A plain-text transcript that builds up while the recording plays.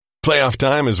Playoff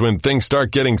time is when things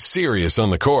start getting serious on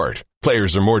the court.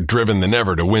 Players are more driven than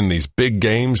ever to win these big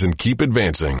games and keep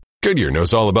advancing. Goodyear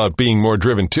knows all about being more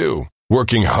driven too,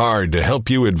 working hard to help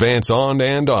you advance on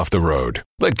and off the road.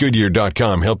 Let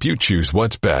Goodyear.com help you choose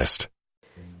what's best.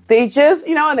 They just,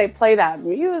 and they play that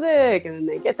music, and then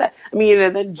they get that. I mean,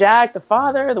 and then Jack, the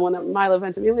father, the one that Milo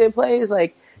Ventimiglia plays,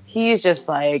 like, he's just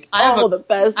like, the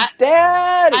best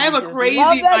dad. I have a crazy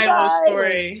Milo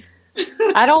story.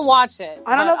 I don't watch it.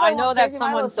 I don't know. I know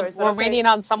that we're waiting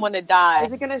on someone to die.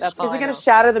 Is it gonna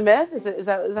shatter the myth? Is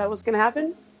that what's gonna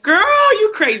happen? Girl,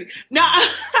 you crazy. No,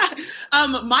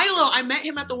 Milo, I met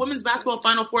him at the women's basketball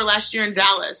Final Four last year in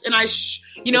Dallas, and I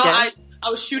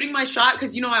was shooting my shot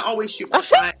because I always shoot my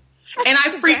shot, and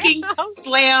I freaking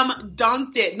slam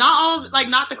dunked it.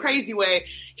 Not the crazy way.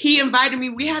 He invited me.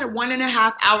 We had a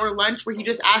 1.5 hour lunch where he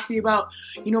just asked me about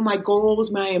my goals,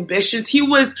 my ambitions. He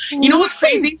was, what's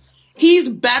crazy? He's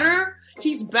better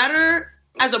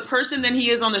as a person than he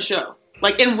is on the show.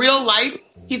 Like, in real life,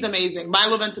 he's amazing.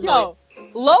 Milo Ventimiglia.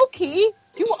 Low key,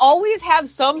 you always have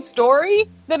some story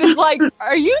that is like,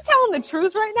 are you telling the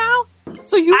truth right now?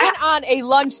 So you went on a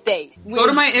lunch date. Go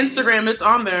to my Instagram. It's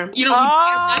on there.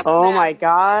 Oh my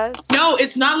gosh. No,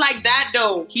 it's not like that,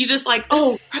 though. He just like,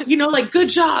 good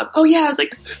job. Oh, yeah. I was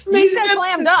like, amazing. You said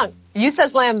slam dunk. You said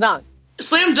slam dunk.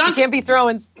 Slam dunk. You can't be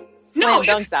throwing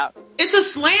dunks out. It's a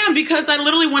slam because I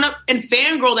literally went up and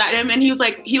fangirled at him, and he was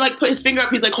like, put his finger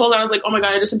up. He's like, hold on. I was like, oh my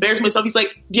God, I just embarrassed myself. He's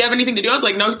like, do you have anything to do? I was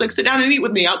like, no. He's like, sit down and eat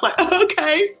with me. I was like,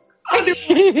 okay.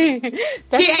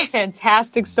 That's a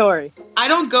fantastic story. I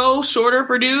don't go shorter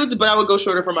for dudes, but I would go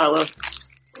shorter for Milo.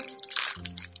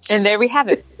 And there we have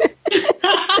it.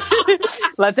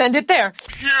 Let's end it there.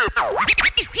 Here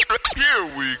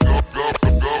we go.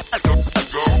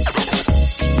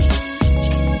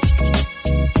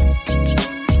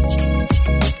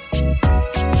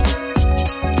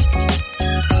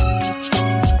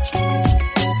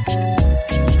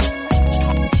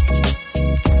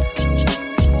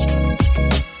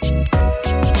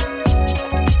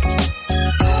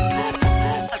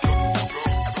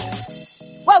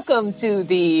 Welcome to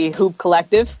the Hoop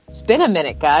Collective. It's been a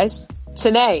minute, guys.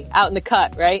 Chiney, out in the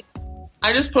cut, right?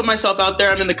 I just put myself out there.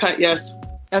 I'm in the cut, yes.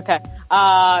 Okay.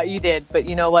 You did, but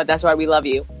you know what? That's why we love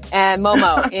you. And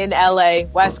Momo in LA,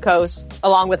 West Coast,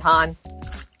 along with Han.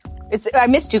 I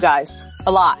missed you guys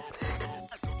a lot.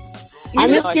 I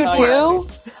missed you too.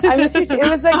 I missed you too. It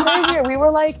was like crazy. We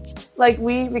were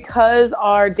because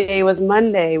our day was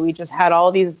Monday, we just had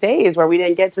all these days where we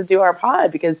didn't get to do our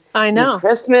pod because I know it was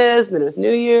Christmas and then it was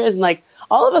New Year's, and like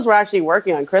all of us were actually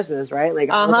working on Christmas, right?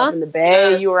 Like I was up in the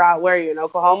Bay. Yes. You were out where? You in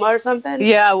Oklahoma or something?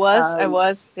 Yeah, I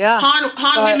was. Yeah.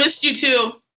 Han, we missed you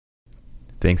too.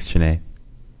 Thanks, Chiney.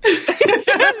 Do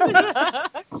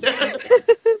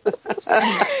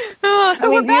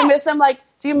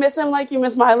you miss him like you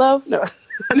miss Milo? No.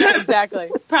 Exactly.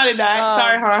 Probably not.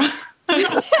 Sorry, Han.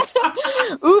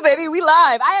 Ooh, baby, we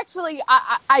live.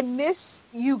 I miss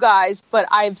you guys, but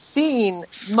I've seen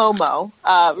Momo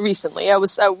recently.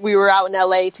 We were out in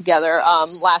LA together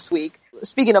last week.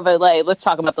 Speaking of LA, let's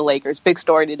talk about the Lakers. Big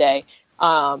story today.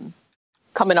 Coming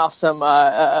off some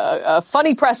a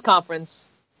funny press conference,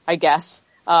 I guess,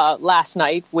 last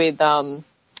night with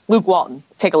Luke Walton.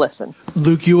 Take a listen.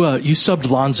 Luke, you subbed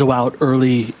Lonzo out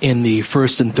early in the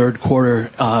first and third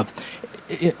quarter.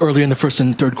 Earlier in the first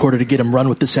and third quarter to get him run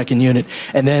with the second unit,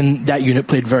 and then that unit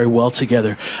played very well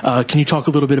together. Can you talk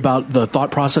a little bit about the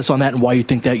thought process on that and why you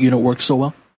think that unit worked so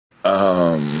well?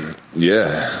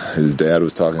 Yeah, his dad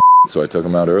was talking, so I took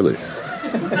him out early.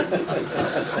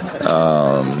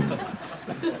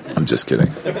 I'm just kidding.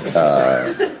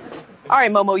 All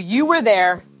right, Momo, you were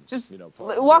there. Just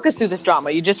walk us through this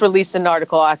drama. You just released an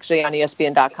article actually on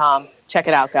ESPN.com. Check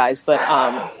it out, guys. But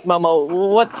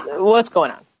Momo, what's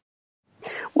going on?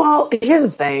 Well, here's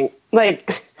the thing.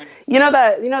 Like, you know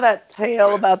that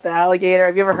tale about the alligator?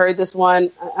 Have you ever heard this one?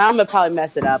 I'm going to probably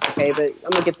mess it up, okay? But I'm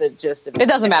going to get the gist of it. It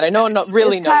doesn't matter. No one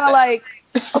really knows. It's kind of like,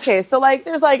 okay, so like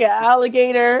there's like an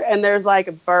alligator and there's like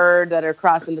a bird that are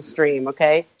crossing the stream,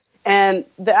 okay? And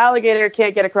the alligator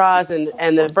can't get across and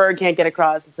the bird can't get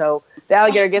across. And so the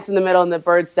alligator gets in the middle and the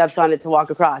bird steps on it to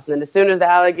walk across. And then as soon as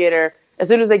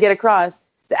they get across,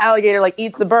 the alligator like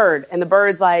eats the bird. And the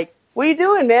bird's like, what are you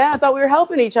doing, man? I thought we were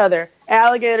helping each other. And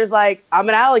alligator's like, I'm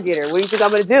an alligator. What do you think I'm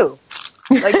going to do?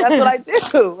 Like, that's what I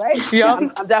do, right?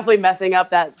 Yep. I'm definitely messing up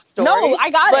that story. No, I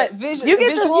got it. You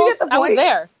get the point. I was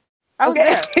there.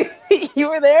 You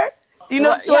were there? Do you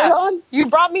know the story on? You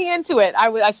brought me into it.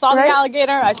 I saw the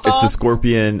alligator. It's a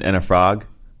scorpion and a frog.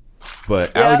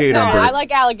 But alligator and bird. I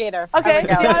like alligator. Okay.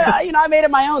 I made it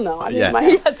my own, though.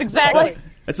 Yes, exactly.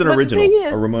 That's an but original, the thing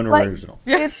is, a Ramona like, original.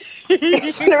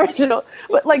 It's an original,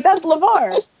 but like that's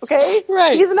LaVar, okay?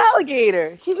 Right. He's an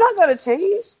alligator. He's not gonna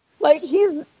change. Like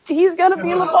he's gonna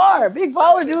be LaVar, big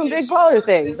baller doing big baller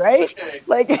things, right?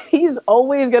 Like he's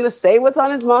always gonna say what's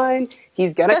on his mind.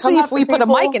 He's gonna Especially come if we after put a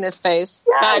people. mic in his face.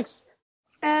 Yes.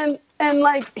 And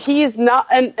like he's not,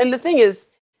 and the thing is,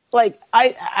 like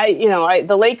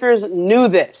the Lakers knew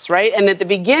this, right? And at the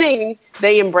beginning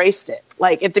they embraced it.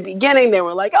 Like at the beginning they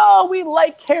were like, oh, we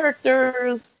like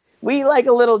characters, we like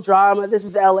a little drama. This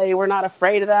is LA, we're not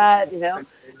afraid of that,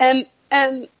 And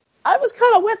I was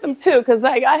kind of with them too, because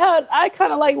like I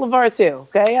kind of like LaVar too.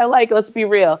 Okay, let's be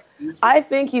real. I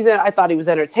think I thought he was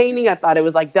entertaining. I thought it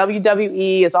was like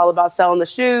WWE. It's all about selling the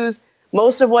shoes.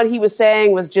 Most of what he was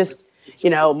saying was just,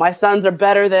 my sons are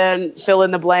better than fill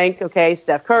in the blank. Okay,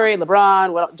 Steph Curry,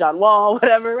 LeBron, John Wall,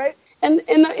 whatever, right? And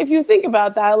if you think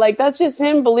about that, like that's just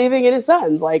him believing in his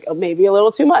sons, like maybe a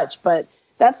little too much, but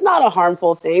that's not a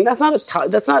harmful thing. That's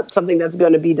not something that's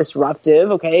going to be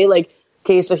disruptive. Okay, like.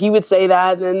 Okay, so he would say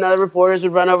that, and then the reporters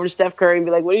would run over to Steph Curry and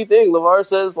be like, "What do you think? LaVar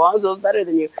says Lonzo's better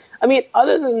than you." I mean,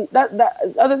 other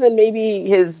than maybe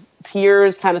his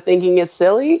peers kind of thinking it's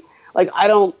silly, like I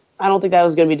don't think that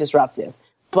was going to be disruptive.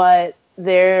 But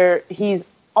he's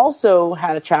also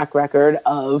had a track record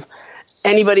of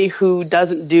anybody who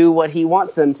doesn't do what he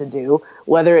wants them to do,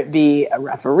 whether it be a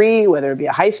referee, whether it be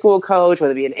a high school coach,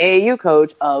 whether it be an AAU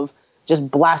coach, of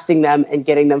just blasting them and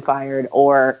getting them fired,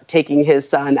 or taking his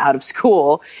son out of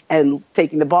school and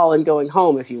taking the ball and going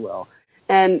home, if you will.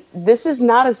 And this is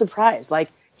not a surprise. Like,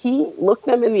 he looked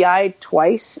them in the eye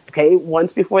twice, okay,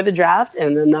 once before the draft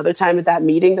and another time at that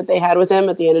meeting that they had with him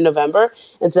at the end of November,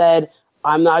 and said,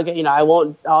 I'm not going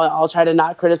to, I'll try to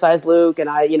not criticize Luke, and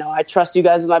I trust you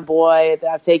guys with my boy.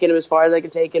 I've taken him as far as I can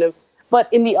take him.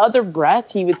 But in the other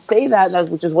breath, he would say that,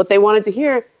 which is what they wanted to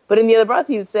hear. But in the other breath,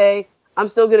 he would say, I'm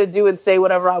still going to do and say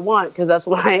whatever I want because that's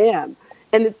what I am.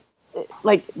 And it's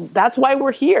like, that's why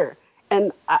we're here.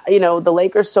 And, the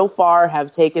Lakers so far have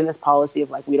taken this policy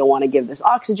of like, we don't want to give this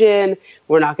oxygen.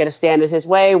 We're not going to stand in his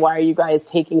way. Why are you guys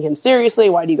taking him seriously?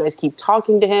 Why do you guys keep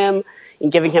talking to him and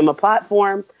giving him a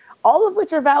platform? All of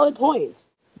which are valid points.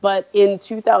 But in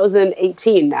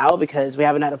 2018 now, because we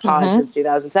haven't had a pod since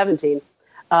 2017,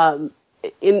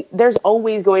 there's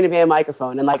always going to be a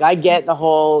microphone. And like, I get the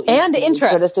whole and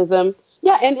interest criticism.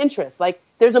 Yeah. And interest. Like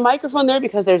there's a microphone there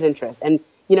because there's interest. And,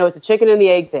 it's a chicken and the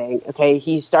egg thing. Okay.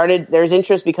 There's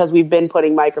interest because we've been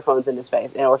putting microphones in his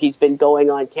face, or he's been going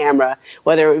on camera,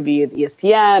 whether it would be at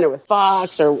ESPN or with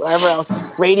Fox or wherever else,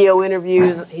 radio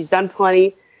interviews. He's done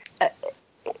plenty.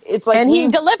 It's like, and he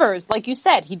delivers, like you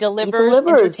said, he delivers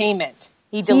entertainment.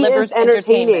 He delivers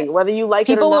entertainment, whether you like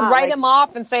it or not. People would write him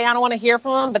off and say, I don't want to hear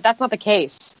from him, but that's not the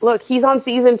case. Look, he's on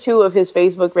season 2 of his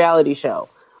Facebook reality show.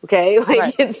 Okay.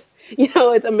 Like it's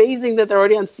amazing that they're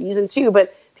already on season 2,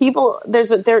 but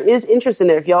there is interest in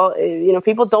there. If y'all,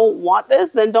 people don't want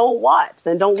this, then don't watch,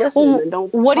 then don't listen, then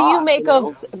don't What talk, do you make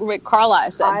of Rick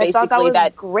Carlisle said, basically, thought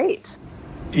that was great.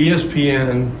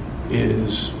 ESPN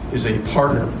is a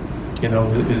partner,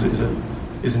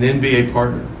 is an NBA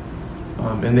partner.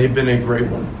 And they've been a great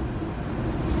one.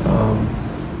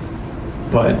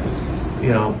 But,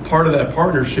 part of that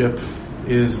partnership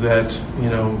is that,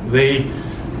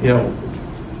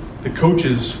 the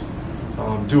coaches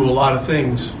do a lot of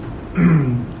things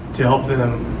to help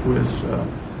them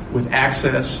with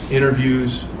access,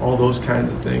 interviews, all those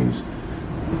kinds of things.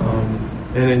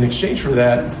 And in exchange for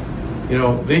that,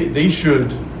 they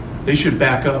should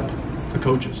back up the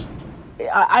coaches.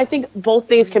 I think both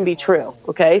things can be true.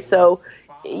 Okay, so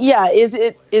yeah, is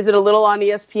it a little on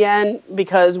ESPN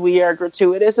because we are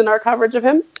gratuitous in our coverage of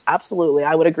him? Absolutely,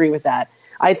 I would agree with that.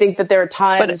 I think that there are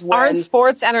times when aren't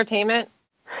sports entertainment?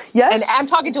 Yes, and I'm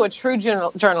talking to a true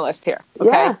journalist here.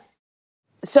 Okay, yeah.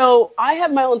 So I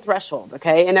have my own threshold.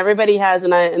 Okay, and everybody has,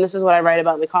 and this is what I write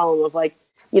about in the column of like,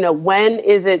 when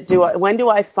do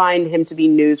I find him to be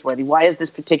newsworthy? Why is this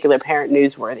particular parent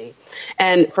newsworthy?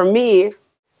 And for me,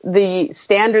 the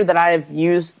standard that I've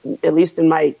used, at least in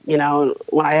my,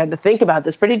 when I had to think about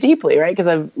this pretty deeply, right? Because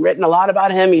I've written a lot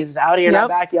about him. He's out here in our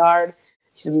backyard.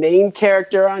 He's a main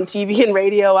character on TV and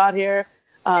radio out here.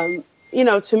 To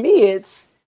me,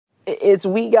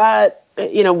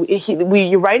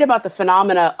 you write about the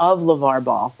phenomena of LaVar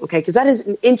Ball, okay? Because that is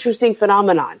an interesting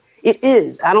phenomenon. It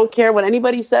is. I don't care what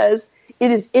anybody says. It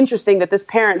is interesting that this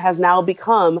parent has now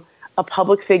become a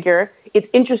public figure. It's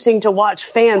interesting to watch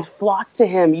fans flock to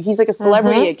him. He's like a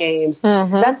celebrity at games.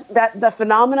 That's the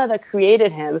phenomena that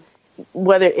created him,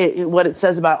 what it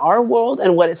says about our world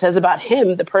and what it says about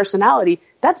him, the personality.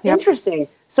 That's interesting.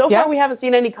 So far, we haven't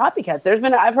seen any copycats.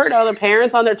 I've heard other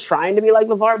parents on there trying to be like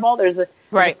LaVar Ball. There's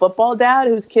a football dad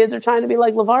whose kids are trying to be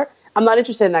like LaVar. I'm not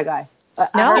interested in that guy. I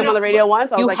heard him on the radio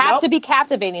once. I was like, you have nope. to be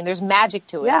captivating. There's magic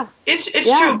to it. Yeah, it's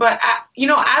true. But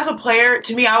as a player,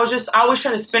 to me, I always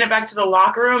trying to spin it back to the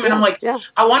locker room, and I'm like,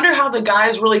 I wonder how the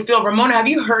guys really feel. Ramona, have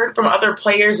you heard from other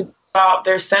players about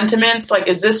their sentiments? Like,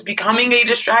 is this becoming a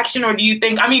distraction, or do you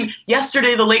think? I mean,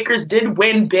 yesterday the Lakers did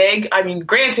win big. I mean,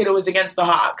 granted, it was against the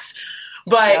Hawks,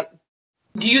 but.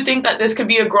 Do you think that this could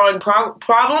be a growing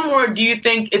problem, or do you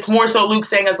think it's more so Luke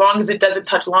saying, as long as it doesn't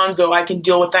touch Lonzo, I can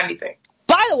deal with anything?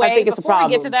 By the way, I think it's before we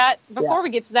get to that,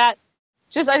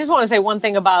 I just want to say one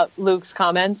thing about Luke's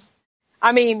comments.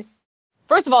 I mean,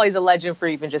 first of all, he's a legend for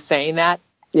even just saying that.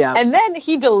 Yeah. And then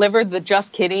he delivered the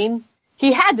just kidding.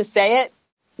 He had to say it,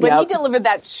 but he delivered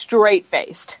that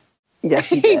straight-faced. Yes,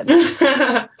 he did.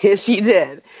 Yes, he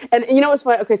did. And you know what's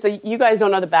funny? Okay, so you guys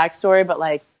don't know the backstory, but,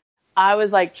 like, I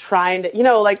was, like, trying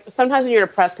to, like, sometimes when you're at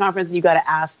a press conference, you got to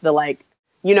ask the, like,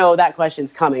 that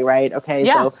question's coming, right? Okay,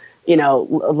 so,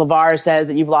 LaVar says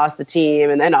that you've lost the team,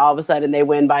 and then all of a sudden they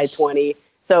win by 20.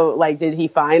 So, like, did he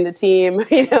find the team?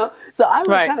 So I was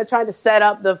kind of trying to set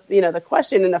up the, the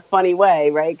question in a funny way,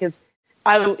 right? Because,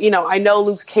 I know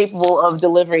Luke's capable of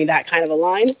delivering that kind of a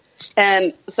line.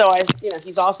 And so,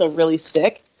 he's also really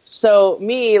sick. So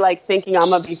me, like, thinking I'm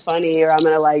going to be funny or I'm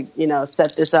going to, like,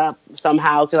 set this up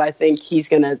somehow because I think he's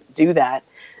going to do that.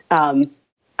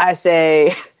 I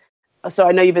say, so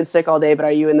I know you've been sick all day, but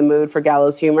are you in the mood for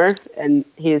gallows humor? And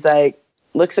he's like,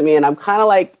 looks at me, and I'm kind of,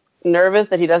 like, nervous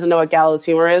that he doesn't know what gallows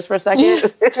humor is for a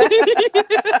second.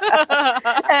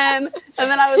 and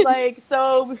then I was like,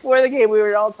 so before the game, we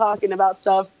were all talking about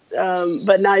stuff,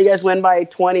 but now you guys win by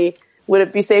 20. Would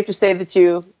it be safe to say that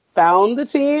you found the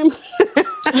team?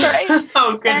 Right?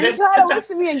 Oh, goodness. And he kind of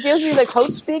looks at me and gives me the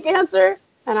coach speak answer.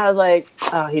 And I was like,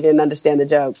 oh, he didn't understand the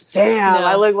joke. Damn,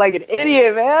 I look like an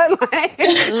idiot, man. I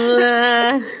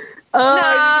didn't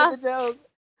get the joke.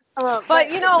 But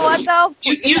you know what, though?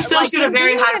 You still shoot a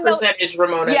very high percentage,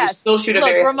 Ramona. Yes. You still shoot a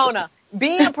very high Ramona,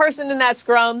 being a person in that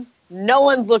scrum, no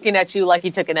one's looking at you like you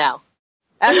took an L.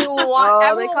 Everyone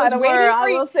was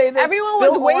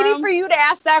waiting for you to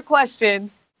ask that question.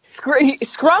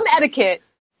 Scrum etiquette.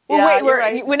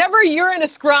 Whenever you're in a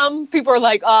scrum, people are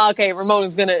like, "Oh, okay,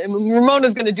 Ramona's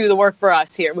gonna do the work for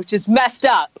us here," which is messed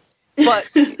up. But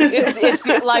it's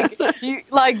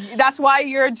like that's why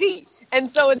you're a G. And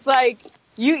so it's like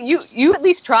you at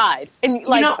least tried. And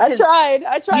like I tried.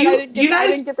 I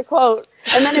didn't get the quote.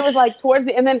 And then it was like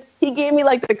and then he gave me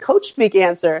like the coach speak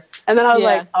answer. And then I was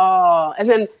like, oh. And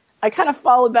then I kind of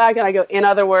followed back and I go, in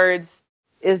other words,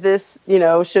 is this,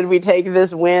 should we take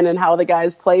this win and how the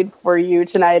guys played for you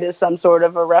tonight as some sort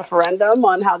of a referendum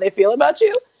on how they feel about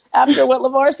you after what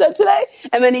LaVar said today?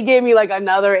 And then he gave me like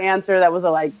another answer that was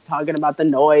like talking about the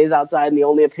noise outside and the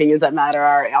only opinions that matter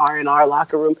are in our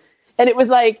locker room. And it was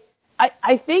like,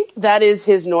 I think that is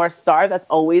his North Star. That's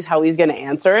always how he's going to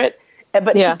answer it.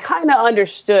 But he kind of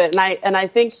understood. And I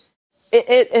think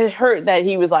it hurt that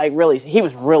he was like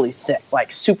really sick,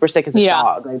 like super sick as a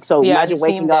dog. Like, so imagine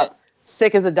waking up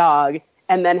sick as a dog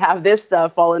and then have this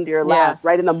stuff fall into your lap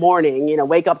right in the morning,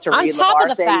 wake up to read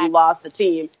LaVar saying you lost the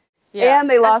team. Yeah. And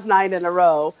they lost 9 in a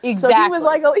row. Exactly.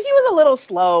 So he was a little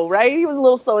slow, right? He was a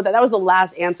little slow with that. That was the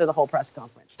last answer of the whole press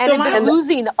conference. And they've been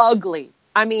losing ugly.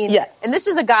 I mean, and this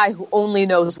is a guy who only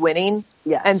knows winning.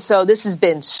 Yes. And so this has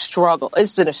been struggle.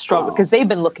 It's been a struggle because they've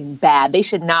been looking bad. They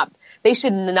should not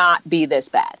be this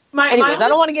bad. Anyways, I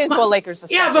don't want to get into a Lakers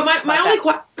discussion. Yeah, but my only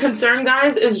concern,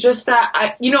 guys, is just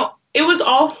that it was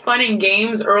all fun and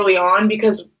games early on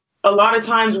because a lot of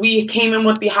times we came in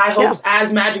with the high hopes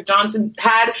as Magic Johnson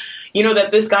had, that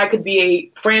this guy could be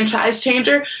a franchise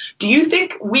changer. Do you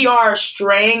think we are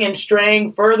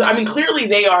straying further? I mean, clearly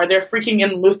they are. They're freaking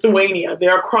in Lithuania.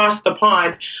 They're across the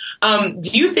pond.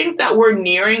 Do you think that we're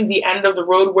nearing the end of the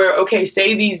road where, okay,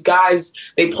 say these guys,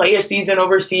 they play a season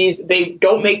overseas, they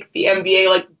don't make the NBA,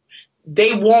 like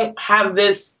they won't have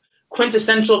this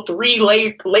quintessential 3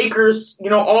 Lakers,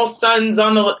 all sons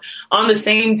on the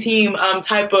same team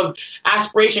type of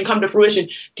aspiration come to fruition.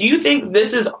 Do you think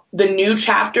this is the new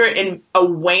chapter in a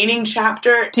waning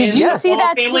chapter? Did you see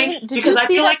that scene? Because I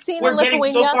feel like we're getting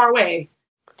so far away.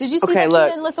 Did you see that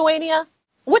scene in Lithuania?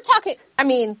 We're talking. I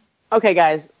mean, okay,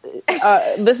 guys,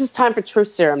 this is time for truth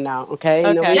serum now. Okay,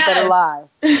 we better lie.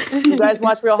 You guys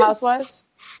watch Real Housewives?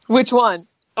 Which one?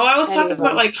 Oh, I was talking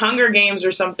about like Hunger Games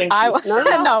or something. No.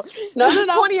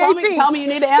 2018. Tell me. You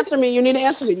need to answer me.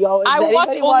 I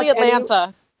watch only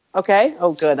Atlanta. Okay.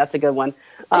 Oh, good. That's a good one.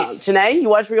 Janae, you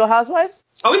watch Real Housewives?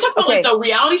 Are we talking about like the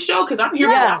reality show? Because I'm here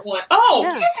for that one. Oh,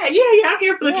 yeah. I'm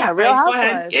here for the Real Housewives. Go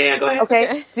ahead. Yeah, go ahead.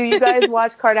 Okay. Do you guys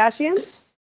watch Kardashians?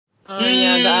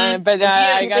 I want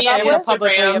to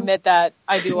publicly admit that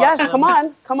I do watch it. Come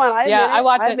on. I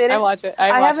watch it.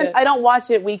 I don't watch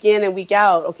it week in and week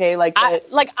out. Okay, I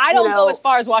don't go as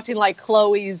far as watching like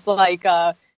Chloe's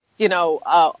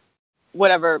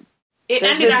whatever. It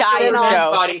ended after Revenge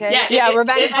Body. Okay?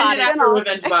 Revenge Body. Ended after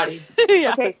Revenge Body.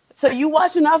 Okay, so you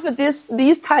watch enough of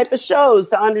these type of shows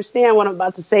to understand what I'm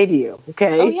about to say to you.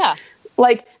 Okay. Oh yeah.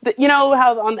 Like you know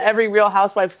how on every Real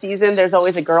Housewives season there's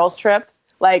always a girls trip.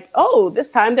 Like, oh, this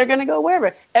time they're gonna go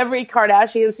wherever. Every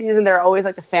Kardashian season, they're always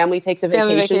like the family takes a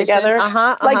vacation together.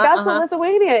 That's what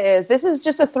Lithuania is. This is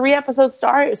just a 3-episode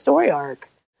story arc.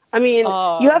 I mean, you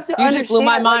have to understand. You just blew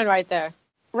my mind right there.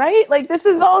 Right? Like, this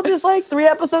is all just like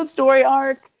 3-episode story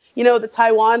arc. You know, the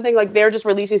Taiwan thing, like they're just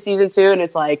releasing season 2 and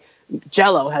it's like,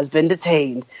 Jello has been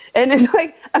detained. And it's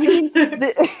like, I mean,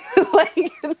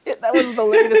 that was the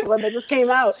latest one that just came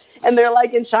out. And they're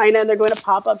like in China and they're going to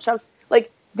pop-up shops. Like,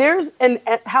 and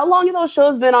how long have those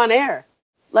shows been on air?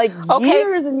 Like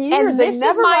years and years. And this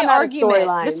is my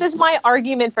argument. This is my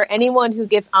argument for anyone who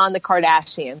gets on the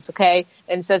Kardashians, okay,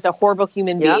 and says they're horrible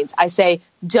human beings. I say,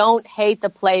 don't hate the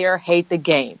player, hate the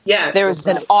game. Yes. There is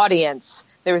an audience.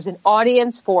 There is an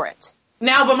audience for it.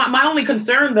 Now, but my only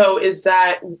concern, though, is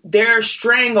that they're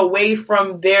straying away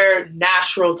from their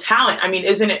natural talent. I mean,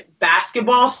 isn't it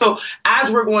basketball? So as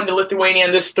we're going to Lithuania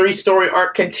and this 3-story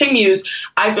arc continues,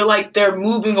 I feel like they're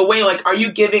moving away. Like, are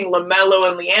you giving LaMelo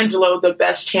and LiAngelo the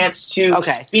best chance to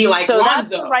be like Lonzo? That's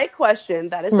the right question.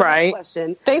 That is the right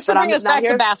question. Thanks for bringing us back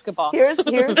to basketball. Here's the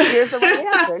right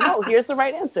answer. No, here's the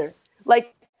right answer.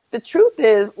 Like, the truth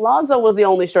is, Lonzo was the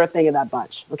only sure thing in that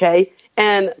bunch, okay?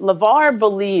 And LaVar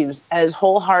believes as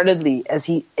wholeheartedly as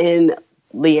he in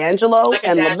LiAngelo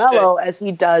and LaMelo as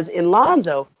he does in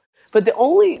Lonzo. But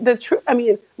the truth, I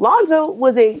mean, Lonzo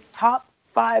was a top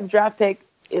 5 draft pick,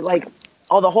 like,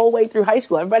 the whole way through high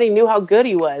school. Everybody knew how good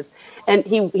he was. And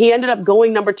he ended up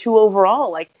going number 2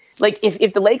 overall. Like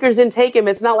if the Lakers didn't take him,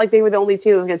 it's not like they were the only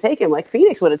team that was going to take him. Like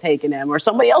Phoenix would have taken him, or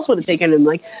somebody else would have taken him.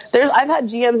 Like I've had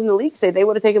GMs in the league say they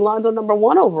would have taken Lonzo number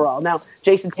 1 overall. Now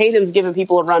Jason Tatum's giving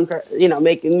people a run for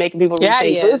making people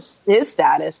rethink his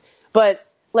status. But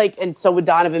and so would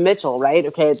Donovan Mitchell, right?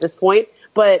 Okay, at this point.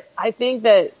 But I think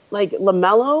that like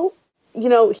LaMelo,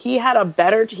 he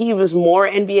had he was more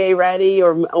NBA ready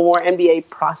or more NBA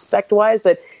prospect wise,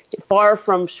 but far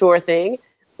from sure thing.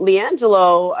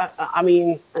 LiAngelo, I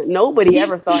mean, nobody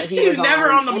ever thought he was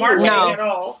never on the market at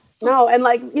all. No, and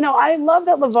I love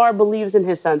that LaVar believes in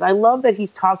his sons. I love that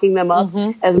he's talking them up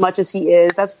as much as he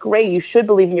is. That's great. You should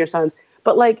believe in your sons.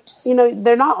 But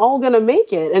they're not all going to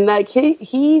make it. And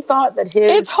he thought that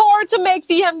it's hard to make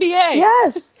the NBA.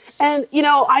 Yes. And,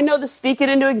 I know the speak it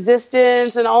into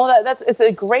existence and all of that. It's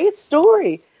a great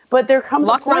story. But there comes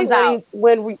a point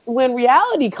when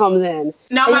reality comes in.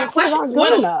 Now, my question aren't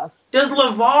good enough. Does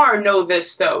LaVar know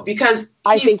this, though? Because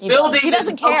I think he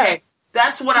doesn't care. Okay,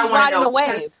 that's what I want to know. He's riding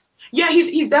the wave. Yeah,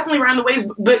 he's definitely riding the waves.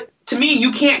 But to me,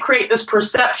 you can't create this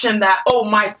perception that,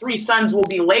 my 3 sons will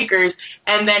be Lakers.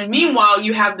 And then meanwhile,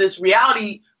 you have this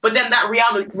reality. But then that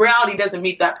reality doesn't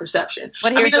meet that perception.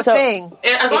 But here's the thing.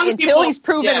 Until he's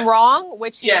proven wrong,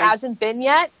 which he hasn't been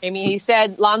yet. I mean, he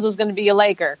said Lonzo's going to be a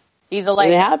Laker. He's a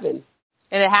Laker.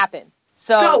 And it happened.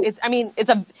 So it's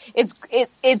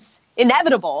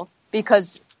inevitable.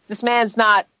 Because this man's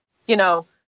not,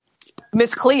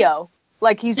 Miss Cleo.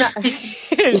 Like, he's not.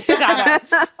 That's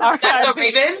a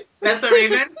Raven. That's a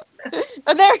Raven.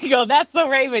 Oh, there you go. That's a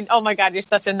Raven. Oh, my God. You're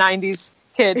such a 90s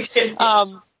kid.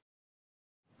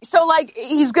 So,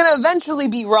 he's going to eventually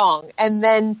be wrong. And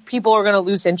then people are going to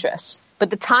lose interest. But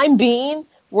the time being,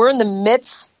 we're in the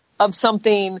midst of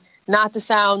something, not to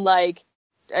sound like,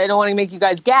 I don't want to make you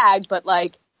guys gag, but,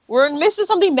 we're in the midst of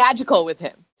something magical with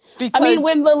him. Because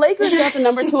when the Lakers got the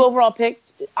number 2 overall pick,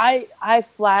 I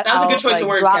flat that was out a good choice of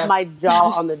words, dropped my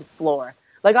jaw on the floor.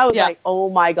 I was like,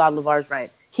 oh my God, LaVar's right.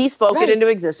 He spoke it into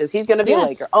existence. He's going to be a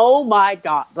Laker. Oh my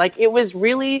God. It was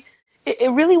really,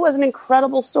 it really was an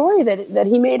incredible story that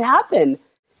he made happen.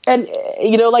 And,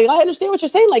 I understand what you're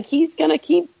saying. He's going to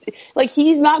keep,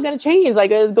 he's not going to change.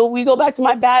 We go back to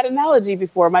my bad analogy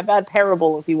before, my bad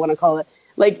parable, if you want to call it.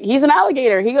 He's an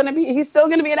alligator. He's still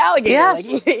going to be an alligator.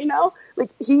 Yes.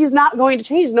 He's not going to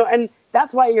change. No, and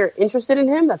that's why you're interested in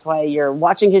him. That's why you're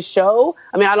watching his show.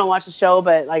 I mean, I don't watch the show,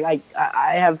 but I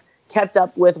have kept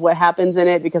up with what happens in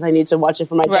it because I need to watch it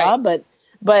for my job.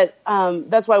 But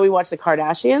that's why we watch the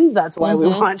Kardashians. That's why we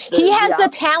watch. He has the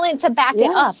talent to back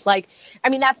it up.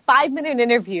 That 5-minute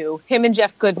interview him and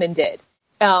Jeff Goodman did.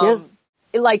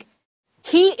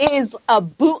 He is a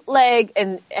bootleg,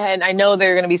 and I know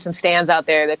there are going to be some stands out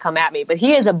there that come at me, but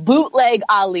he is a bootleg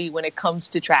Ali when it comes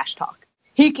to trash talk.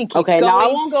 He can keep okay, going now I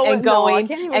won't go and with, going no, I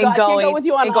can't even and go, I going. can't go with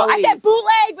you on and going. I Ali. said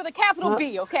bootleg with a capital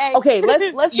B, okay? Okay,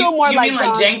 let's do more you like mean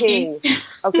like Don janky? King.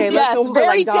 Okay, let's Yes, do more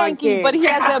very like Don janky, King. but he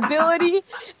has the ability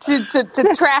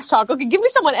to trash talk. Okay, give me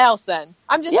someone else then.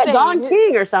 I'm just saying. Don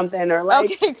King or something, or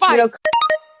like, Okay, fine. you know,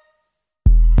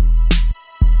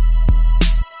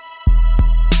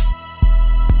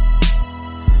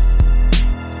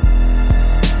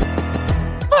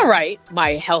 All right,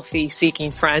 my healthy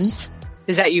seeking friends.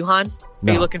 Is that you, Han?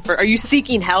 No. Are you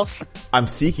seeking health? I'm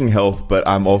seeking health, but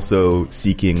I'm also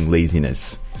seeking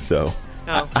laziness. So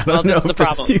Oh, I well, don't know this is the if those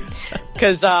problem. two-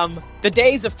 Because the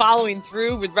days of following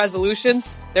through with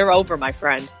resolutions, they're over, my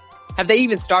friend. Have they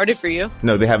even started for you?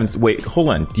 No, they haven't. Wait, hold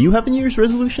on. Do you have a New Year's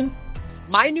resolution?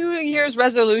 My New Year's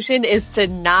resolution is to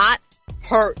not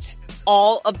hurt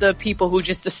all of the people who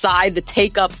just decide to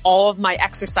take up all of my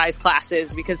exercise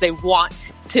classes because they want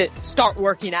to start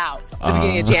working out at the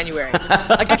beginning of January.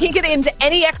 Like, I can't get into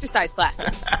any exercise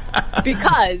classes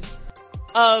because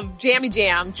of Jammy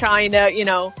Jam trying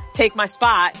to, take my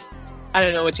spot. I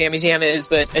don't know what Jammy Jam is,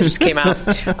 but it just came out.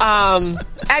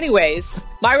 Anyways,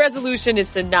 my resolution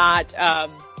is to not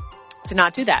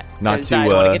do that. Not 'Cause to, I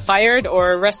don't want to get fired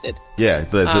or arrested. Yeah,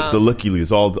 the look you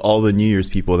lose, all the New Year's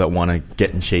people that want to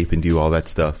get in shape and do all that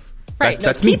stuff. Right.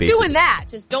 That's keep me, basically. doing that.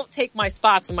 Just don't take my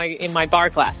spots in my bar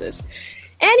classes.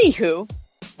 Anywho,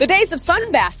 the days of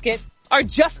Sunbasket are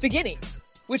just beginning,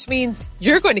 which means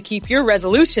you're going to keep your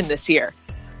resolution this year.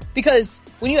 Because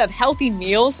when you have healthy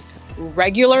meals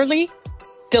regularly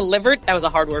delivered, that was a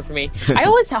hard word for me. I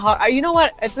always you know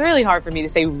what? It's really hard for me to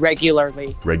say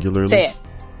regularly. Regularly? Say it.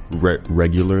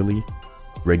 Regularly?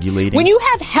 Regulating? When you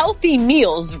have healthy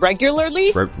meals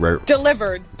regularly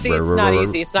delivered, see, it's not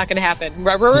easy. It's not going to happen.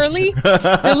 Regularly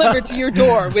delivered to your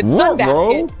door with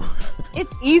Sunbasket,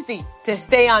 it's easy to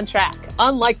stay on track,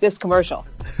 unlike this commercial.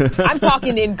 I'm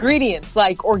talking ingredients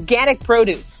like organic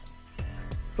produce.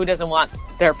 Who doesn't want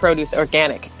their produce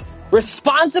organic?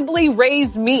 Responsibly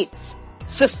raised meats,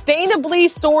 sustainably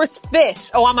sourced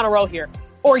fish. Oh, I'm on a roll here.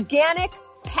 Organic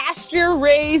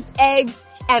pasture-raised eggs,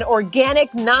 and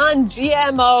organic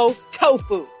non-GMO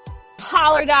tofu.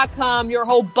 Holler.com, your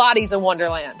whole body's a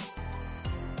wonderland.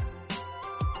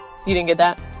 You didn't get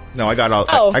that? No, I got all.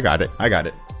 Oh. I got it.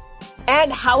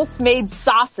 And house-made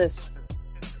sauces.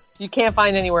 You can't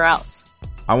find anywhere else.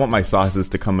 I want my sauces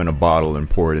to come in a bottle and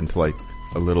pour it into like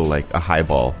a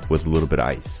highball with a little bit of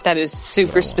ice. That is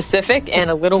super specific and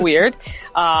a little weird.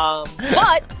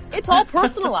 But it's all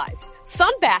personalized.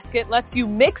 Sunbasket lets you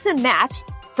mix and match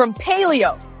from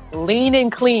paleo, lean and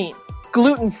clean,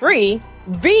 gluten-free,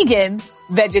 vegan,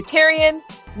 vegetarian,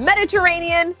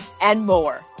 Mediterranean, and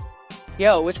more.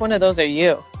 Yo, which one of those are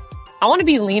you? I want to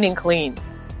be lean and clean.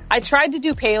 I tried to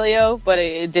do paleo, but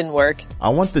it didn't work. I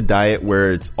want the diet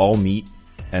where it's all meat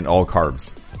and all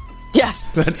carbs. Yes.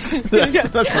 That's my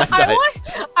diet.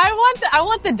 I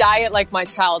want the diet like my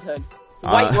childhood.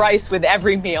 White rice with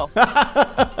every meal.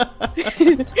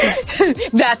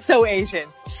 That's so Asian.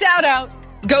 Shout out.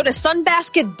 Go to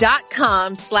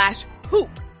sunbasket.com/hoop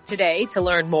today to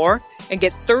learn more and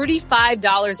get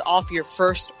 $35 off your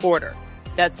first order.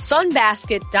 That's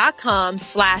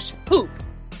sunbasket.com/hoop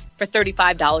for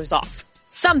 $35 off.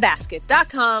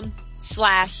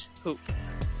 Sunbasket.com/hoop.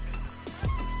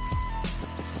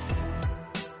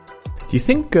 Do you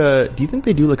think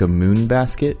they do like a moon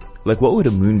basket? Like, what would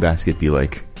a moon basket be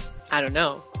like? I don't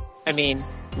know. I mean,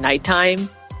 nighttime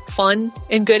fun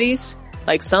and goodies.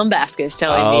 Like Sunbasket is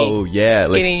telling me. Oh, yeah.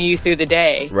 Like, getting you through the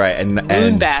day. Right. And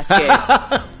Moon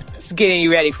Basket is getting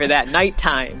you ready for that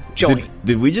nighttime joint.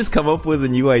 Did we just come up with a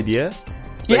new idea?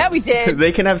 Yeah, we did.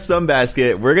 They can have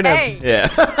Sunbasket. We're gonna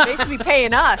They should be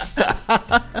paying us.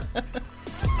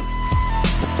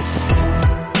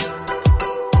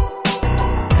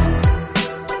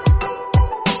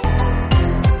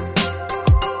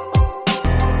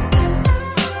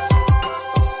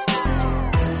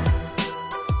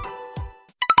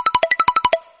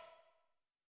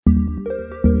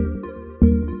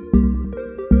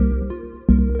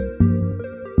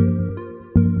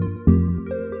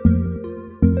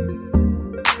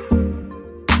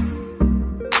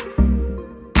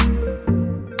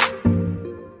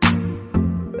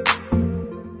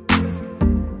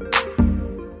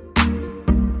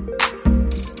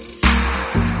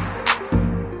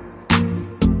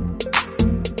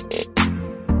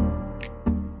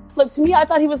 Look, to me, I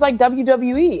thought he was like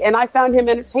WWE, and I found him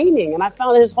entertaining, and I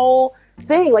found his whole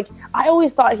thing. Like, I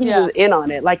always thought he was in on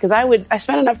it. Like, because I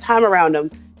spent enough time around him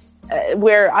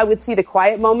where I would see the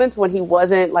quiet moments when he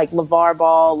wasn't like LaVar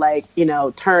Ball, like,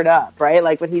 turned up, right?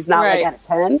 Like when he's not like at a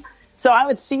 10. So I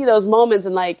would see those moments,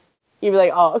 and like you'd be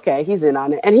like, oh, okay, he's in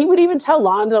on it. And he would even tell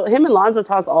Lonzo, him and Lonzo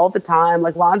talk all the time.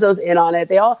 Like, Lonzo's in on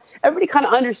it. Everybody kind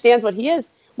of understands what he is,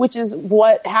 which is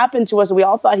what happened to us. We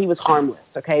all thought he was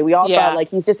harmless, okay? We all thought, like,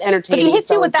 he's just entertaining. But he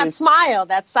hits you with that smile,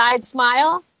 that side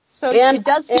smile. So it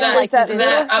does feel like he's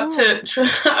up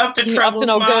to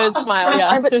no good smile.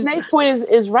 Yeah. But Sinead's point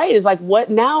is right. Is like, what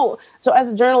now? So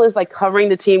as a journalist, like covering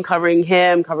the team, covering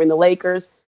him, covering the Lakers,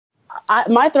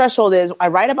 my threshold is I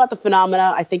write about the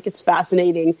phenomena. I think it's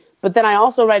fascinating, but then I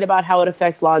also write about how it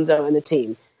affects Lonzo and the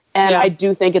team. And I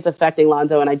do think it's affecting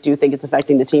Lonzo, and I do think it's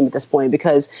affecting the team at this point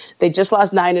because they just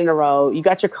lost 9 in a row. You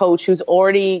got your coach who's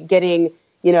already getting,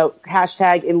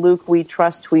 hashtag in Luke we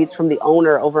trust tweets from the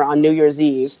owner over on New Year's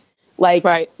Eve. Like,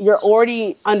 you're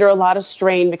already under a lot of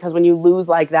strain because when you lose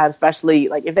like that, especially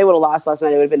like if they would have lost last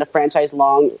night, it would have been a franchise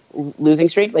long losing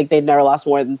streak. Like they've never lost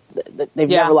more than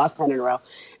never lost 10 in a row.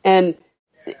 And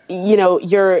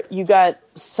you got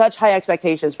such high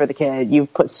expectations for the kid.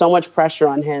 You've put so much pressure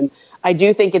on him. I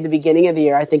do think at the beginning of the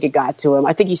year, I think it got to him.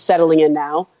 I think he's settling in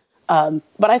now.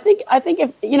 But I think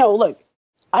if, look,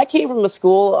 I came from a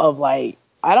school of like,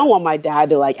 I don't want my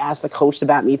dad to like ask the coach to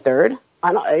bat me third.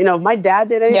 I don't, if my dad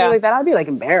did anything like that, I'd be like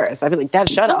embarrassed. I'd be like, Dad,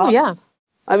 shut up. Yeah.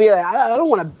 I'd be like, I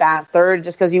don't want to bat third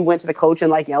just because you went to the coach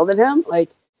and like yelled at him. Like,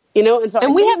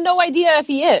 and we have no idea if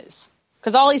he is.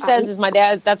 Because all he says is, my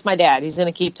dad, that's my dad. He's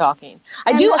going to keep talking.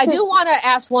 I do want to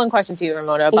ask one question to you,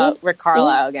 Ramona, about Rick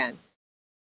Carlisle again.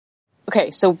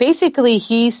 Okay, so basically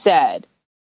he said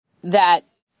that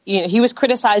he was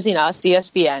criticizing us,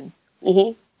 ESPN,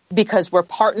 because we're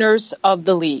partners of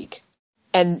the league.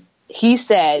 And he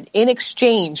said, in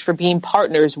exchange for being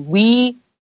partners, we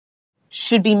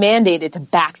should be mandated to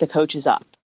back the coaches up.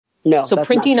 No, so that's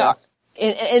printing not up,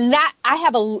 and that I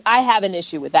have an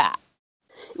issue with that.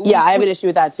 Yeah, I have an issue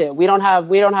with that too. We don't have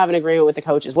an agreement with the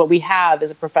coaches. What we have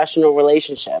is a professional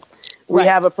relationship. We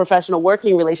have a professional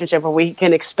working relationship where we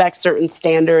can expect certain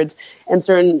standards and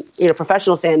certain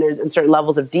professional standards and certain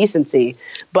levels of decency.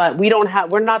 But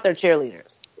we're not their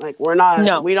cheerleaders. Like we're not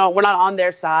on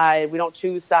their side. We don't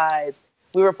choose sides.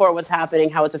 We report what's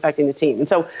happening, how it's affecting the team. And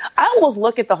so I almost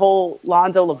look at the whole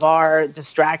Lonzo LaVar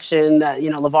distraction,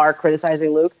 LaVar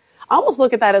criticizing Luke. I almost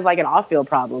look at that as like an off-field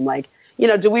problem. Like,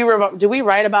 do we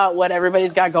write about what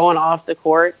everybody's got going off the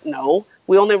court? No.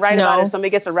 We only write about if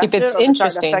somebody gets arrested if it's or if it's starting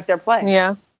interesting. to affect their play.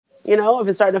 Yeah. If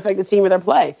it's starting to affect the team or their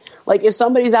play. Like if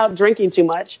somebody's out drinking too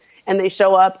much and they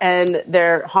show up and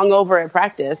they're hungover at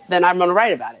practice, then I'm going to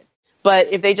write about it.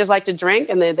 But if they just like to drink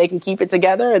and they can keep it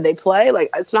together and they play, like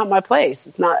it's not my place.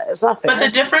 It's not fair. But the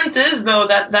difference is though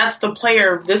that's the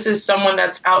player. This is someone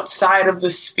that's outside of the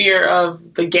sphere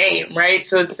of the game, right?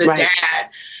 So it's the dad.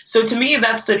 So to me,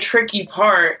 that's the tricky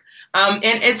part. And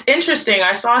it's interesting.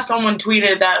 I saw someone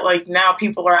tweeted that like now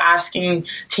people are asking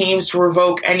teams to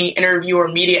revoke any interview or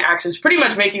media access, pretty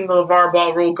much making the LaVar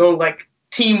Ball rule go like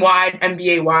team-wide,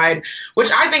 NBA-wide,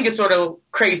 which I think is sort of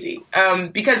crazy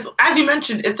because, as you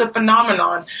mentioned, it's a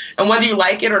phenomenon, and whether you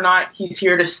like it or not, he's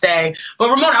here to stay. But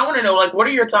Ramona, I want to know, like, what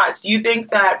are your thoughts? Do you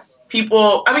think that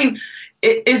people? I mean,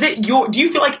 do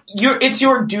you feel like it's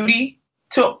your duty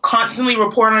to constantly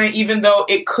report on it, even though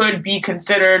it could be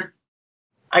considered,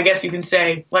 I guess you can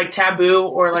say, like taboo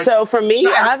or like? So for me,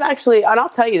 I've actually, and I'll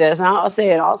tell you this, and I'll say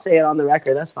it on the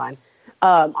record. That's fine.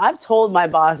 I've told my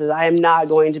bosses I am not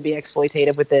going to be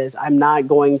exploitative with this. I'm not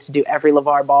going to do every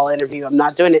LaVar Ball interview. I'm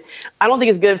not doing it. I don't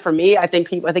think it's good for me. I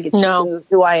think it cheapens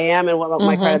who I am and what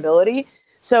my credibility.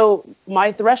 So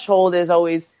my threshold is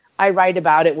always I write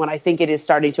about it when I think it is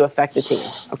starting to affect the team,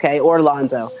 okay, or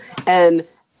Lonzo. And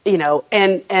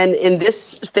and in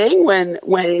this thing when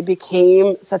it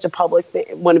became such a public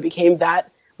thing, when it became that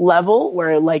level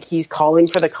where like he's calling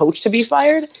for the coach to be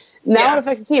fired. Now it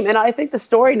affects the team. And I think the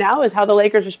story now is how the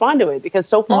Lakers respond to it, because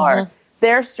so far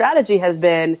their strategy has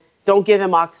been don't give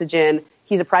him oxygen.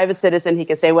 He's a private citizen. He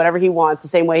can say whatever he wants the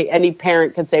same way any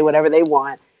parent can say whatever they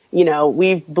want.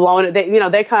 We've blown it.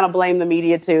 They kind of blame the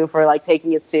media too for like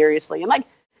taking it seriously. And like,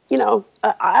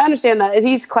 I understand that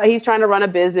he's trying to run a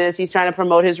business. He's trying to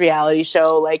promote his reality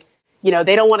show. Like,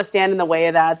 they don't want to stand in the way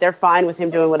of that. They're fine with him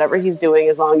doing whatever he's doing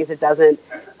as long as it doesn't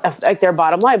affect their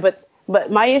bottom line. But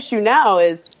my issue now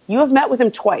is you have met with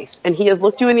him twice, and he has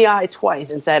looked you in the eye twice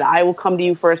and said, I will come to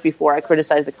you first before I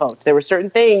criticize the coach. There were certain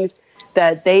things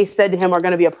that they said to him are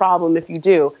going to be a problem if you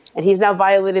do, and he's now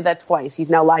violated that twice. He's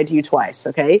now lied to you twice,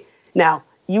 okay? Now,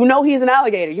 he's an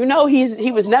alligator.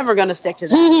 He was never going to stick to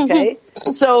that, okay?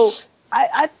 So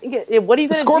I think, what are you going to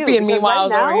do? Scorpion, meanwhile,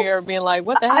 is over here being like,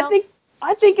 what the hell?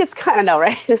 I think it's kind of,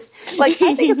 right? Like,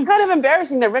 I think it's kind of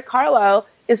embarrassing that Rick Carlisle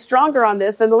is stronger on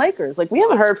this than the Lakers. Like, we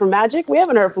haven't heard from Magic. We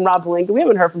haven't heard from Rob Pelinka. We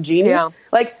haven't heard from Genie. Yeah.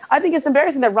 Like, I think it's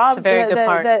embarrassing that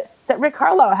that Rick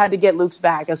Carlisle had to get Luke's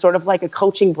back as sort of like a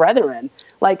coaching brethren.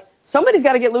 Like, somebody's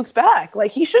got to get Luke's back.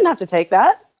 Like, he shouldn't have to take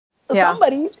that. Yeah.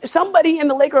 Somebody in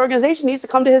the Laker organization needs to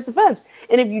come to his defense.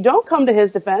 And if you don't come to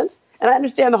his defense, and I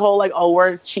understand the whole, like, oh,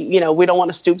 we don't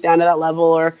want to stoop down to that level,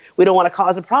 or we don't want to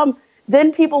cause a problem,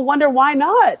 then people wonder why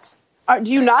not.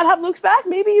 Do you not have Luke's back?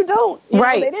 Maybe you don't.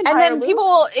 Right.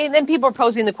 And then people are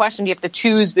posing the question, do you have to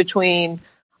choose between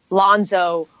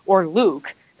Lonzo or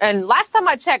Luke? And last time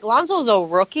I checked, Lonzo's a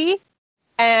rookie,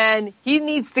 and he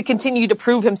needs to continue to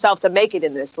prove himself to make it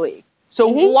in this league. So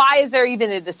why is there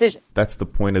even a decision? That's the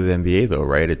point of the NBA, though,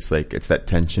 right? It's like, it's that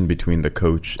tension between the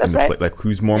coach and the player. Like,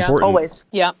 who's more important? Always.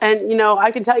 Yeah. And,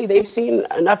 I can tell you, they've seen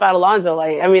enough out of Lonzo.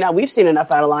 We've seen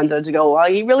enough out of Lonzo to go, well,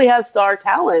 he really has star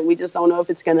talent. We just don't know if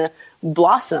it's going to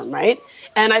blossom, right?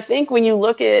 And I think when you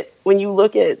look at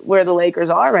where the Lakers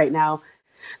are right now,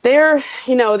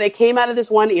 they came out of this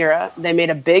one era. They made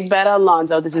a big bet on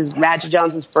Lonzo. This is Magic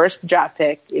Johnson's first draft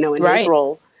pick, in his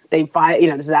role. This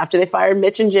is after they fired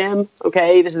Mitch and Jim.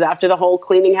 Okay. This is after the whole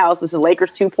cleaning house. This is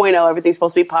Lakers 2.0. Everything's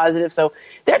supposed to be positive. So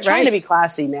they're trying to be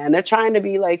classy, man. They're trying to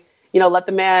be like, let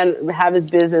the man have his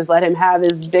business, let him have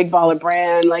his big baller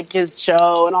brand, like his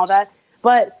show and all that.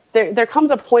 But there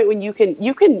comes a point when you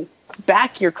can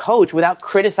back your coach without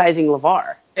criticizing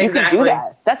LaVar. You can do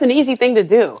that. That's an easy thing to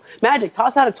do. Magic,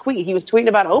 toss out a tweet. He was tweeting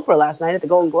about Oprah last night at the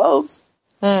Golden Globes,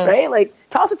 right? Like,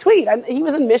 toss a tweet. He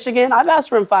was in Michigan. I've asked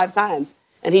for him 5 times.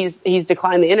 And he's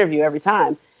declined the interview every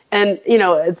time. And,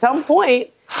 at some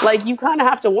point, like, you kind of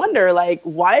have to wonder, like,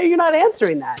 why are you not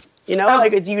answering that? Do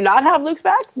you not have Luke's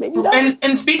back? Maybe you don't.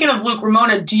 And speaking of Luke,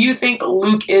 Ramona, do you think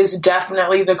Luke is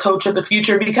definitely the coach of the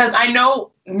future? Because I know,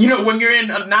 when you're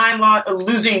in a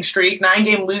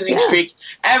 9-game losing streak,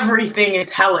 everything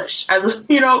is hellish. As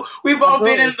we've all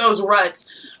been in those ruts.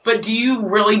 But do you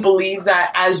really believe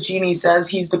that, as Jeannie says,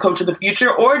 he's the coach of the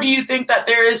future? Or do you think that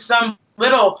there is some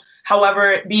little,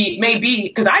 however it may be,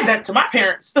 because I vent to my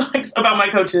parents about my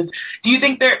coaches. Do you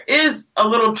think there is a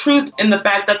little truth in the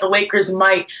fact that the Lakers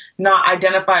might not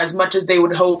identify as much as they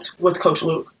would hoped with Coach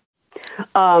Luke?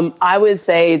 I would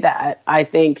say that I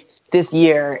think this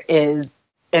year is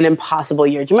an impossible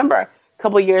year. Do you remember a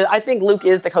couple of years? I think Luke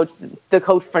is the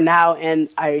coach for now, and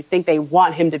I think they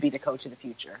want him to be the coach of the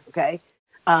future. Okay.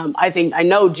 I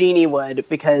know Jeannie would,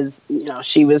 because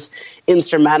she was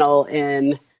instrumental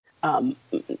in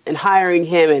hiring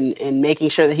him and making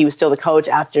sure that he was still the coach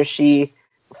after she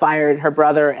fired her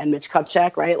brother and Mitch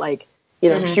Kupchak, right? Like,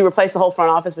 she replaced the whole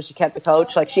front office, but she kept the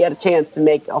coach. Like, she had a chance to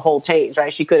make a whole change,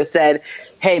 right? She could have said,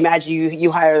 hey, Magic,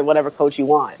 you hire whatever coach you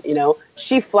want,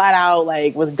 She flat out,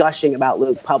 was gushing about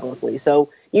Luke publicly. So,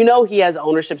 he has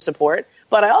ownership support.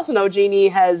 But I also know Jeannie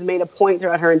has made a point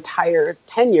throughout her entire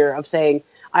tenure of saying,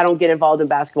 I don't get involved in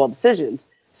basketball decisions.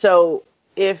 So,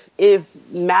 if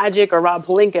Magic or Rob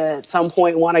Pelinka at some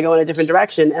point want to go in a different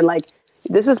direction, and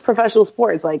this is professional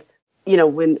sports,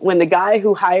 when the guy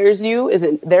who hires you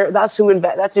isn't there, that's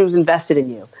who's invested in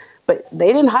you. But they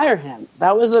didn't hire him.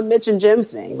 That was a Mitch and Jim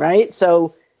thing, right?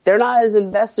 So they're not as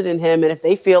invested in him. And if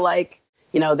they feel like,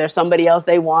 there's somebody else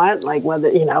they want,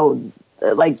 whether,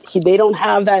 they don't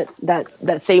have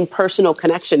that same personal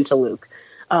connection to Luke.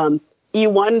 You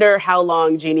wonder how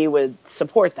long Jeannie would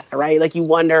support that, right? You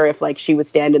wonder if she would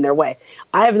stand in their way.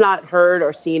 I have not heard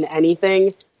or seen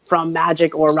anything from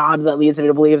Magic or Rob that leads me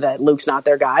to believe that Luke's not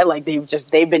their guy.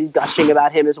 They've been gushing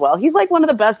about him as well. He's one of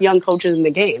the best young coaches in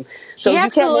the game. So if you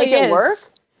can't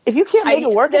make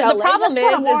it work, the problem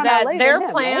is that their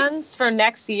plans for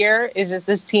next year is that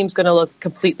this team's going to look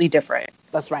completely different.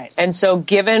 That's right. And so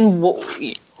given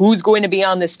who's going to be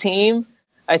on this team,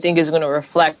 I think is going to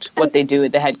reflect what they do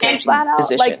at the head coaching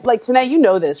position. Tonight,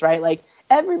 this, right?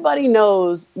 Everybody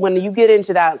knows when you get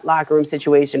into that locker room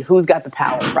situation, who's got the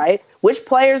power, right? Which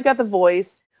player's got the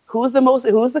voice? Who's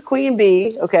the queen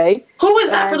bee? Okay. Who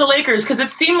is that for the Lakers? Because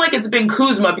it seemed like it's been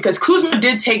Kuzma, because Kuzma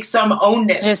did take some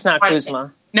ownness. It's not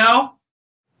Kuzma. No?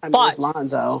 It's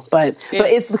Lonzo. But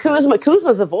it's Kuzma.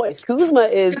 Kuzma's the voice. Kuzma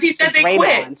is. Because he said they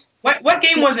quit. What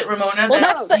game was it, Ramona? Well,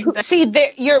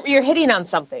 you're hitting on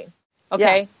something.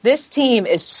 Okay. Yeah. This team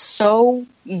is so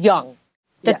young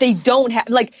that they don't have,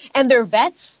 and they're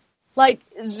vets. Luau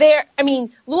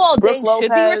Deng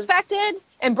should be respected,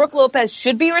 and Brooke Lopez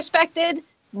should be respected,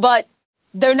 but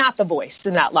they're not the voice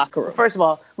in that locker room. First of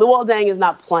all, Luau Deng is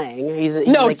not playing. He's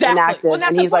exactly. Inactive,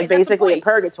 and he's basically in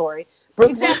purgatory.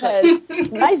 Brooke Lopez,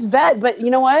 nice vet, but you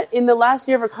know what? In the last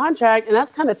year of her contract, and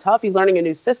that's kind of tough. He's learning a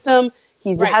new system.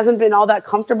 He hasn't been all that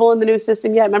comfortable in the new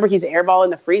system yet. Remember, he's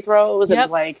airballing the free throws. Yep.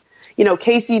 It was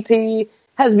KCP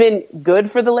has been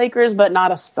good for the Lakers, but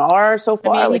not a star so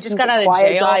far. He just got out of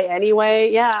jail guy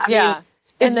anyway. Yeah.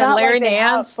 And then not Larry like they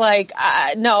Nance,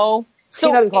 no. So,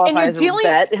 he doesn't qualify and you're as dealing. a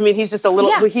vet. I mean, he's just a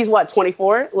little. He's what,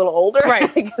 24, a little older,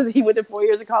 Right? Because he went to 4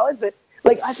 years of college. But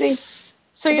like, I think.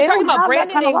 So you're talking about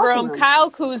Brandon Ingram, Kyle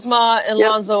Kuzma, and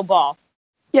Lonzo Ball.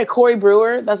 Yeah, Corey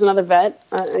Brewer. That's another vet.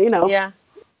 Yeah.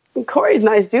 Corey's a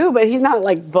nice dude, but he's not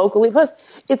like vocally. Plus,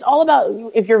 it's all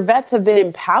about if your vets have been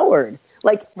empowered.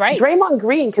 Like, Draymond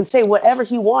Green can say whatever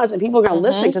he wants, and people are going to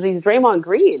listen because he's Draymond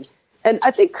Green. And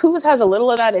I think Kuz has a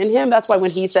little of that in him. That's why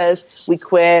when he says we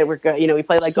quit, we're good, we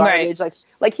play like garbage.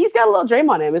 Like he's got a little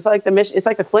Draymond in him. It's like it's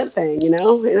like the Flint thing,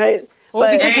 right?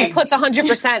 Well, because he puts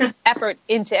 100% effort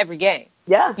into every game.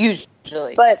 Yeah,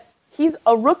 usually. But he's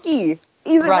a rookie.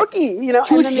 He's a rookie, He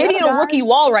was hitting a rookie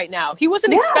wall right now. He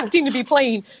wasn't expecting to be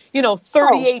playing,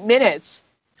 38 minutes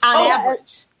on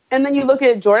average. And then you look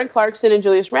at Jordan Clarkson and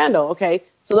Julius Randle. Okay,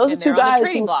 so those are two guys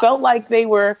who felt like they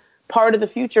were part of the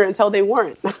future until they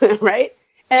weren't, right?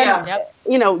 And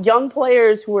young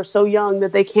players who are so young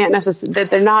that they can't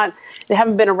necessarily, they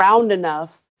haven't been around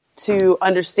enough to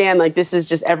understand like this is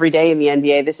just every day in the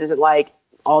NBA. This isn't like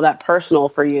all that personal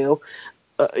for you.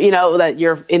 That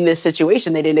you're in this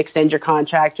situation. They didn't extend your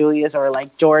contract, Julius, or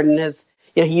like Jordan has.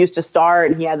 He used to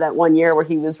start and he had that 1 year where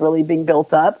he was really being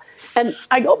built up. And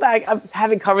I go back, I was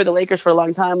having covered the Lakers for a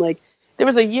long time. Like there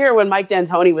was a year when Mike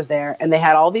D'Antoni was there and they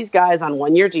had all these guys on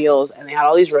 1 year deals and they had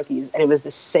all these rookies and it was the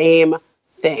same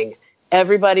thing.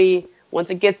 Everybody,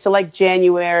 once it gets to like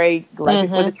January, right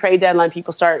before the trade deadline,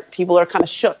 people are kind of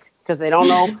shook because they don't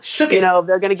know, if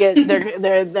they're going to get, they don't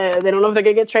know if they're going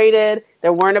to get traded.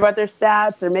 They're worrying about their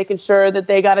stats. They're making sure that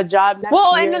they got a job next year.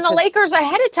 Well, and then the Lakers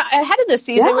ahead of the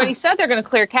season already said they're going to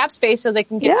clear cap space so they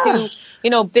can get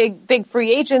to, big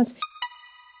free agents.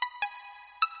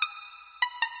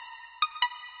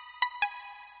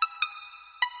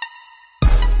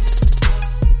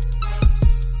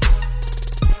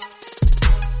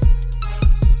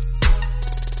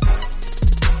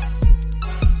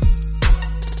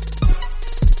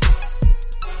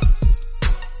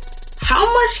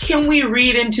 Can we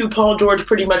read into Paul George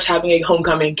pretty much having a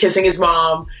homecoming, kissing his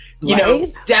mom,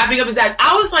 dabbing up his dad?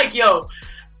 I was like,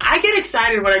 I get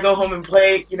excited when I go home and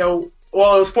play, it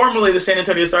was formerly the San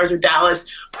Antonio Stars or Dallas,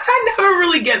 but I never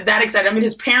really get that excited. I mean,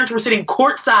 his parents were sitting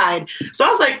courtside, so I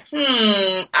was like,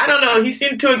 I don't know. He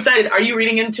seemed too excited. Are you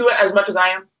reading into it as much as I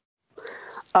am?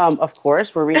 Of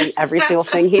course, we're reading every single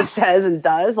thing he says and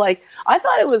does. Like, I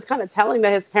thought it was kind of telling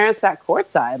that his parents sat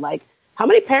courtside. Like, how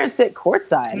many parents sit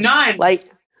courtside? None.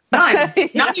 None.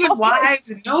 Not even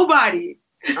wives. Nobody.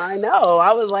 I know.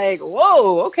 I was like,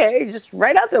 whoa, okay. Just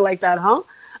right out there like that,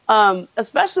 huh?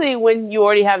 Especially when you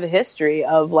already have the history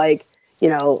of like,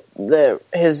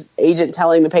 his agent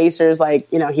telling the Pacers, like,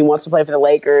 he wants to play for the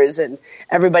Lakers and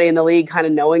everybody in the league kind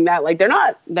of knowing that. Like, they're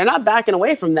not backing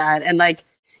away from that. And like,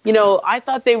 I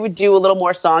thought they would do a little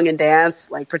more song and dance,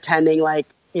 like pretending like,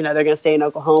 they're going to stay in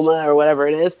Oklahoma or whatever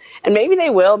it is. And maybe they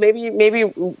will. Maybe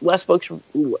Russell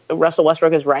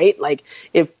Westbrook is right. Like,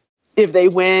 if they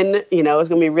win, it's going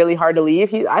to be really hard to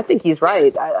leave. I think he's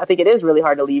right. I think it is really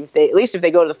hard to leave, at least if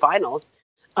they go to the finals.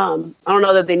 I don't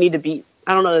know that they need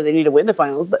to win the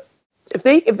finals, but if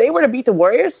they were to beat the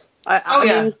Warriors, I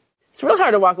mean, it's real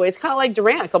hard to walk away. It's kind of like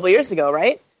Durant a couple of years ago,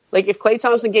 right? Like, if Klay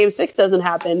Thompson Game 6 doesn't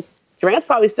happen, Durant's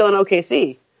probably still in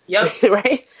OKC. Yep.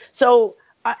 Right? So,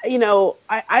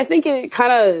 I think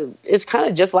it's kind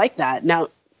of just like that. Now,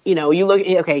 you look,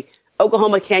 okay,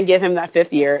 Oklahoma can give him that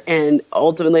 5th year, and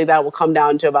ultimately that will come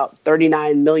down to about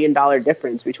 $39 million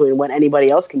difference between what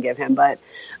anybody else can give him. But,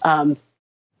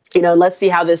 let's see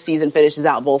how this season finishes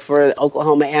out, both for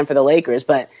Oklahoma and for the Lakers.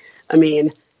 But, I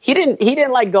mean, he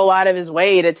didn't like go out of his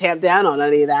way to tamp down on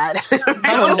any of that.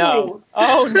 Oh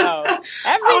no.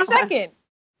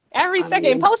 Every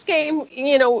second. Post game,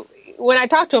 when I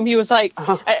talked to him, he was like,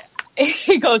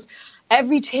 he goes,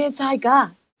 every chance I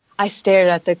got, I stared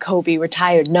at the Kobe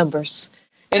retired numbers.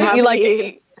 And he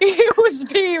was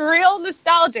being real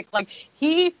nostalgic. Like,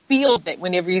 he feels it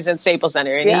whenever he's in Staples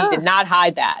Center, and he did not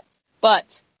hide that.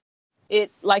 But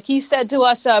like he said to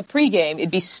us pregame,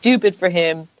 it'd be stupid for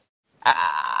him.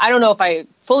 I don't know if I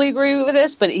fully agree with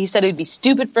this, but he said it'd be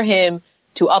stupid for him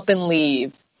to up and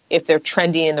leave if they're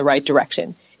trending in the right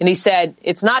direction. And he said,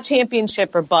 it's not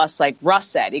championship or bust, like Russ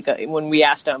said. When we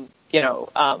asked him,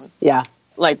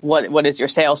 like, what is your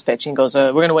sales pitch? And he goes,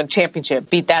 we're going to win a championship,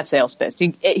 beat that sales pitch.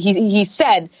 He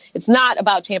said, it's not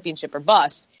about championship or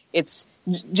bust. It's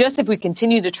just if we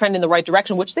continue to trend in the right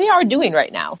direction, which they are doing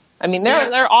right now. I mean,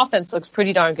 their offense looks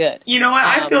pretty darn good. You know what?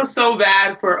 I feel so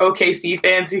bad for OKC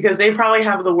fans because they probably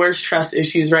have the worst trust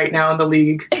issues right now in the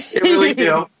league. They really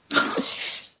do.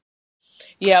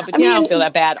 Yeah, but I don't feel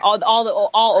that bad. All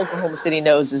Oklahoma City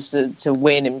knows is to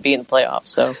win and be in the playoffs.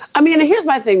 So I mean, here's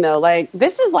my thing though. Like,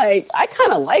 this is like, I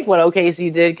kind of like what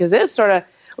OKC did because it's sort of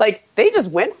like they just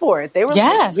went for it. They were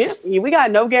like, we got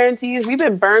no guarantees. We've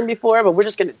been burned before, but we're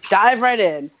just gonna dive right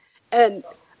in. And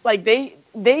like they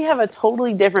have a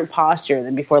totally different posture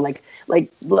than before. Like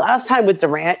last time with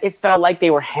Durant, it felt like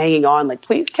they were hanging on. Like,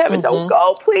 please, Kevin, don't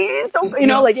go. Please don't. You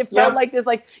know, like it felt like this.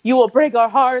 Like, you will break our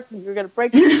hearts, and you're gonna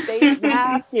break the stage in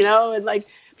half. You know, and like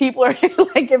people are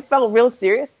like, it felt real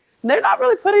serious. And they're not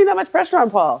really putting that much pressure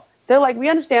on Paul. They're like, we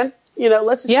understand. You know,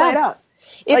 let's just play it out.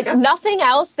 If nothing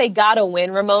else, they gotta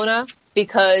win, Ramona,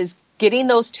 because getting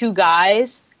those two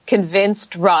guys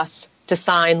convinced Russ to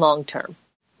sign long term.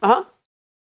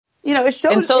 You know, it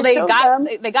shows. And so they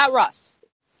got Russ.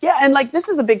 Yeah, and like this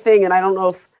is a big thing, and I don't know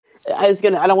if I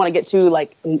don't want to get too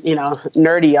like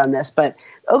nerdy on this, but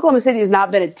Oklahoma City has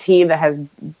not been a team that has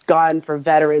gone for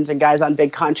veterans and guys on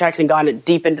big contracts and gone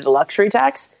deep into the luxury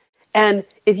tax. And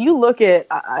if you look at,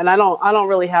 and I don't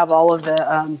really have all of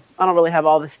the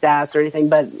stats or anything,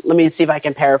 but let me see if I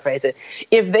can paraphrase it.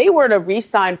 If they were to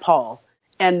re-sign Paul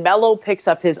and Melo picks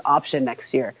up his option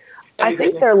next year, I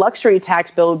think their luxury tax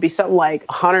bill would be something like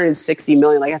 $160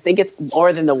 million. Like, I think it's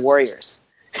more than the Warriors.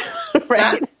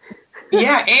 Right?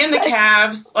 And the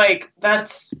Cavs. Like,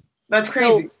 that's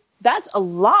crazy. So that's a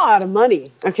lot of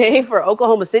money, okay, for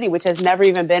Oklahoma City, which has never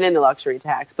even been in the luxury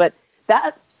tax. But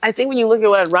that's, I think when you look at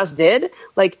what Russ did,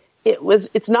 like,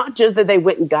 it's not just that they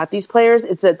went and got these players,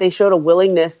 it's that they showed a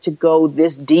willingness to go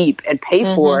this deep and pay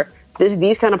for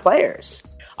these kind of players.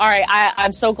 All right,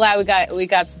 I'm so glad we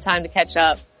got some time to catch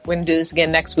up. We're going to do this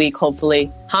again next week,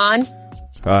 hopefully. Han,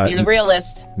 you're the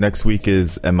realist. Next week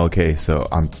is MLK, so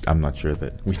I'm not sure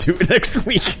that we do it next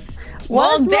week.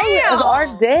 Well, damn. It's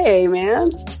our day,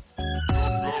 man.